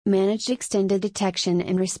Managed Extended Detection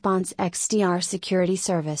and Response XDR Security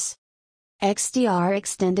Service. XDR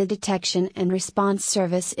Extended Detection and Response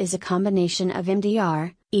Service is a combination of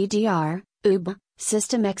MDR, EDR, UB,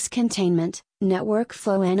 System X containment, network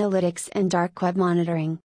flow analytics and dark web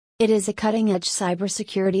monitoring. It is a cutting-edge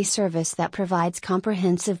cybersecurity service that provides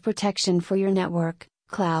comprehensive protection for your network,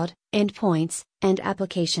 cloud, endpoints, and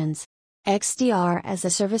applications. XDR as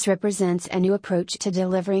a service represents a new approach to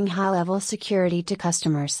delivering high-level security to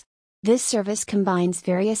customers. This service combines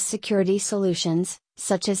various security solutions,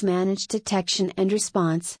 such as Managed Detection and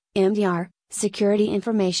Response, MDR, Security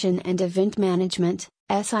Information and Event Management,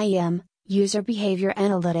 SIEM, User Behavior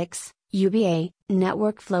Analytics, UBA,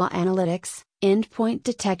 Network Flow Analytics, Endpoint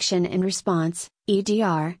Detection and Response,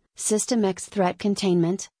 EDR, System X Threat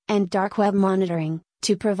Containment, and Dark Web Monitoring,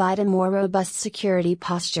 to provide a more robust security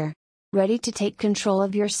posture. Ready to take control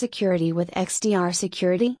of your security with XDR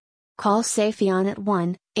Security? Call Safian at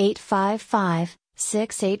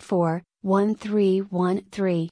 1-855-684-1313.